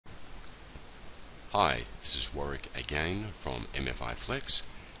Hi, this is Warwick again from MFiFlex,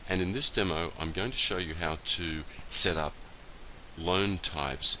 and in this demo I'm going to show you how to set up loan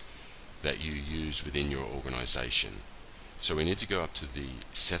types that you use within your organization. So we need to go up to the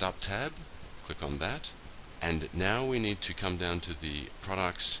Setup tab, click on that, and now we need to come down to the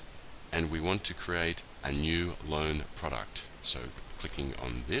products and we want to create a new loan product. So clicking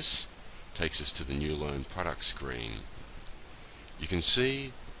on this takes us to the new loan product screen. You can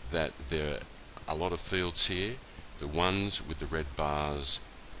see that there are a lot of fields here. The ones with the red bars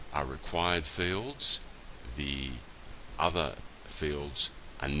are required fields. The other fields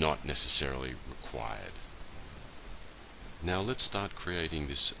are not necessarily required. Now let's start creating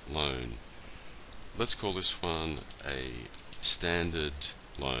this loan. Let's call this one a standard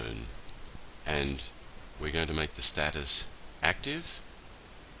loan, and we're going to make the status active,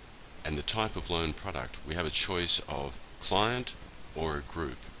 and the type of loan product. We have a choice of client or a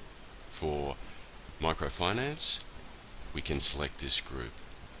group. For microfinance, we can select this group,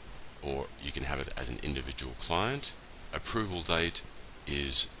 or you can have it as an individual client. Approval date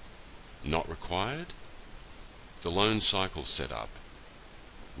is not required. The loan cycle setup,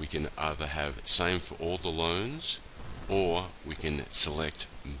 we can either have same for all the loans, or we can select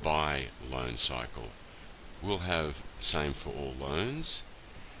by loan cycle. We'll have same for all loans.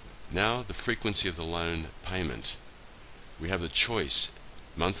 Now the frequency of the loan payment. We have the choice: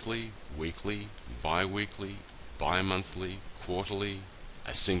 monthly, weekly, bi-weekly, bi-monthly, quarterly,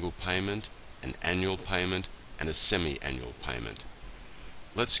 a single payment, an annual payment, and a semi-annual payment.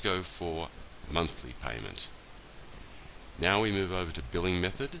 Let's go for monthly payment. Now we move over to billing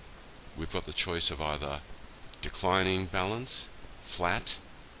method. We've got the choice of either declining balance, flat,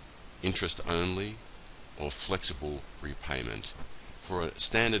 interest only, or flexible repayment. For a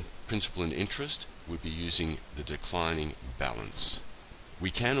standard principal and interest, we'd be using the declining balance.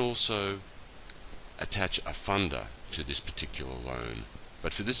 We can also attach a funder to this particular loan,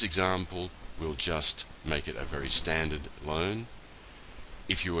 but for this example we'll just make it a very standard loan.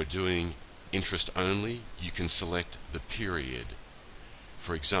 If you are doing interest only, you can select the period.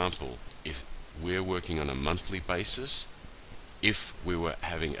 For example, if we're working on a monthly basis, if we were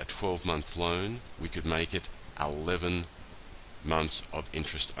having a 12-month loan, we could make it 11 months of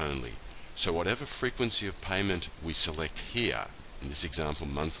interest only. So whatever frequency of payment we select here, in this example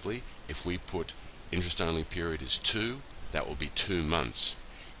monthly, if we put interest only period is 2, that will be 2 months.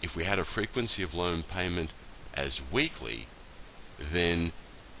 If we had a frequency of loan payment as weekly, then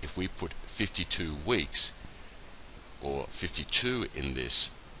if we put 52 weeks or 52 in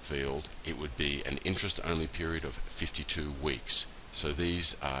this field, it would be an interest only period of 52 weeks. So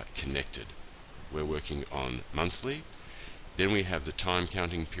these are connected. We're working on monthly. Then we have the time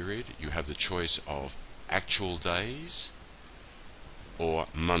counting period. You have the choice of actual days or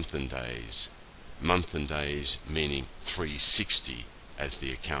month and days. Month and days meaning 360 as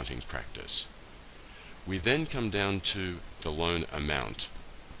the accounting practice. We then come down to the loan amount,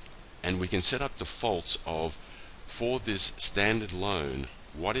 and we can set up defaults of, for this standard loan,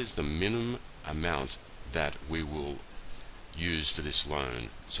 what is the minimum amount that we will use for this loan.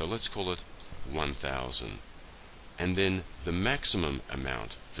 So let's call it 1,000. And then the maximum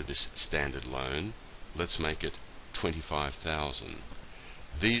amount for this standard loan, let's make it 25,000.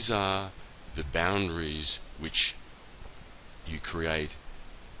 These are the boundaries which you create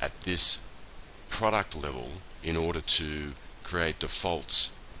at this product level in order to create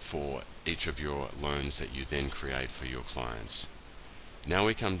defaults for each of your loans that you then create for your clients. Now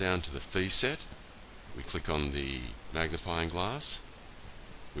we come down to the fee set. We click on the magnifying glass.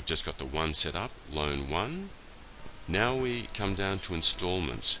 We've just got the one set up, loan 1. Now we come down to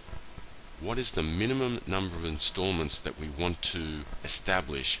installments. What is the minimum number of installments that we want to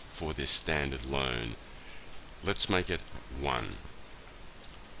establish for this standard loan? Let's make it 1.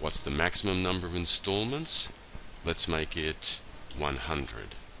 What's the maximum number of installments? Let's make it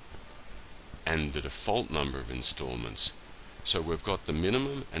 100. And the default number of installments. So we've got the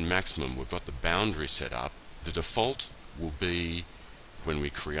minimum and maximum, we've got the boundary set up. The default will be, when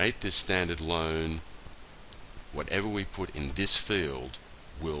we create this standard loan, whatever we put in this field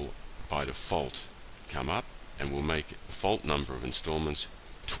will by default come up, and we'll make default number of installments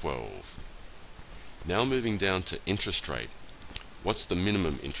 12. Now moving down to interest rate. What's the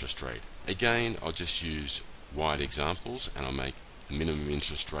minimum interest rate? Again, I'll just use wide examples, and I'll make the minimum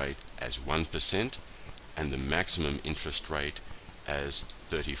interest rate as 1% and the maximum interest rate as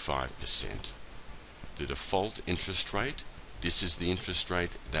 35%. The default interest rate, this is the interest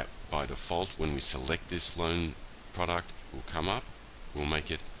rate that by default when we select this loan product will come up. We'll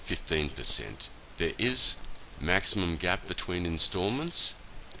make it 15%. There is maximum gap between installments,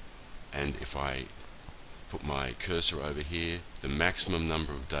 and if I put my cursor over here, the maximum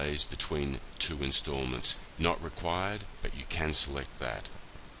number of days between two installments. Not required, but you can select that.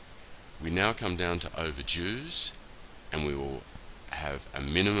 We now come down to overdues, and we will have a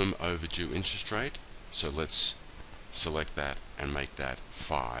minimum overdue interest rate. So let's select that and make that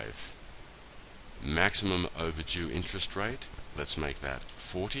 5. Maximum overdue interest rate, let's make that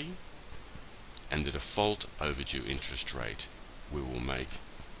 40. And the default overdue interest rate, we will make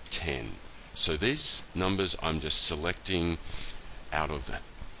 10. So these numbers I'm just selecting out of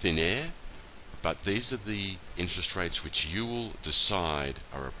thin air, but these are the interest rates which you will decide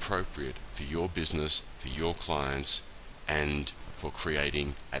are appropriate for your business, for your clients, and for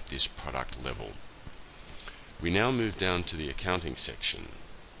creating at this product level. We now move down to the accounting section.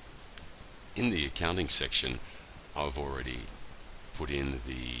 In the accounting section, I've already put in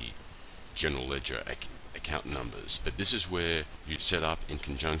the general ledger account numbers, but this is where you set up in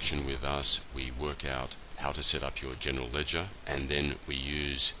conjunction with us. We work out how to set up your general ledger, and then we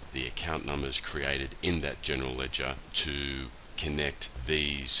use the account numbers created in that general ledger to connect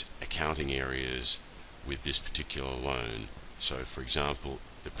these accounting areas with this particular loan. So for example,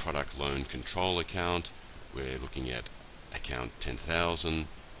 the product loan control account, we're looking at account 10,000,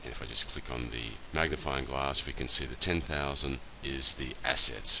 and if I just click on the magnifying glass, we can see the 10,000 is the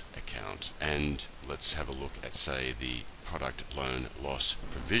assets account. And let's have a look at, say, the product loan loss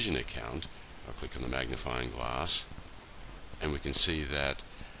provision account. I'll click on the magnifying glass, and we can see that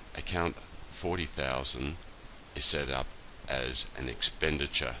account 40,000 is set up as an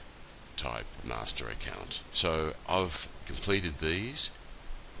expenditure type master account. So I've completed these,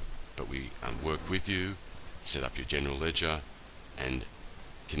 but we work with you, set up your general ledger, and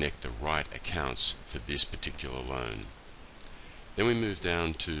connect the right accounts for this particular loan. Then we move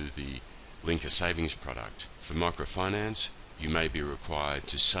down to the link a savings product. For microfinance, you may be required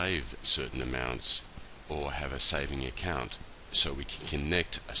to save certain amounts or have a saving account, so we can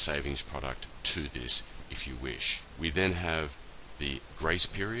connect a savings product to this if you wish. We then have the grace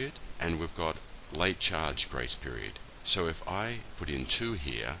period, and we've got late charge grace period. So if I put in 2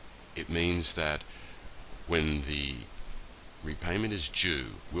 here, it means that when the repayment is due,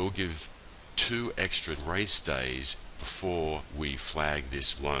 we'll give 2 extra grace days before we flag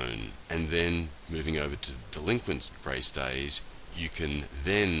this loan. And then moving over to delinquent grace days, you can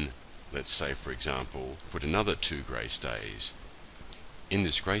then, let's say for example, put another 2 grace days. In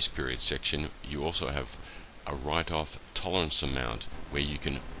this grace period section, you also have a write-off tolerance amount where you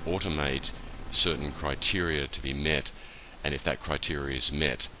can automate certain criteria to be met, and if that criteria is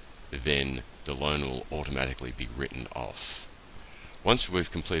met, then the loan will automatically be written off. Once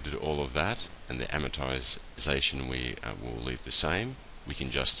we've completed all of that, and the amortization we will leave the same, we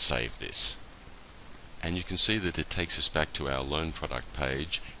can just save this. And you can see that it takes us back to our loan product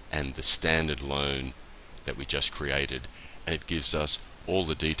page and the standard loan that we just created, and it gives us all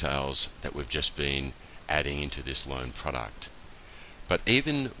the details that we've just been adding into this loan product. But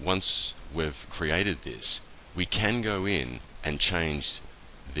even once we've created this, we can go in and change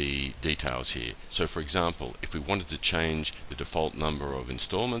the details here. So for example, if we wanted to change the default number of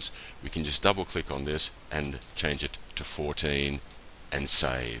installments, we can just double click on this and change it to 14 and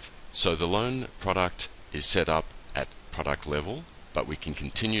save. So the loan product is set up at product level, but we can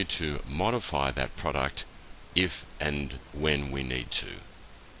continue to modify that product if and when we need to.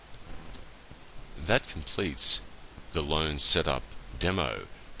 That completes the loan setup demo,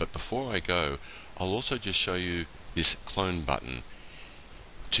 but before I go, I'll also just show you this clone button.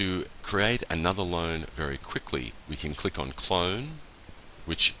 To create another loan very quickly, we can click on clone,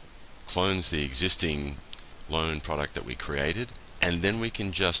 which clones the existing loan product that we created, and then we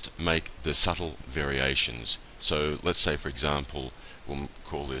can just make the subtle variations. So let's say for example, we'll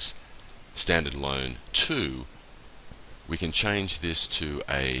call this standard loan 2. We can change this to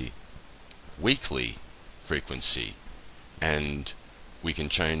a weekly frequency, and we can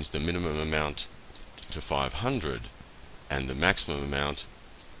change the minimum amount to 500 and the maximum amount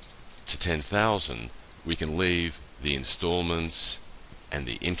to 10,000. We can leave the installments and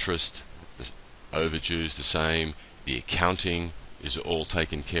the interest, the overdues the same, the accounting is all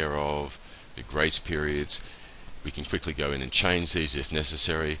taken care of, the grace periods. We can quickly go in and change these if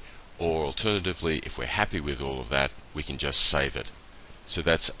necessary, or alternatively, if we're happy with all of that, we can just save it. So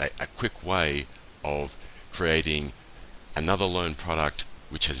that's a quick way of creating another loan product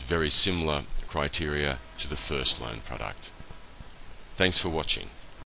which has very similar criteria to the first loan product. Thanks for watching.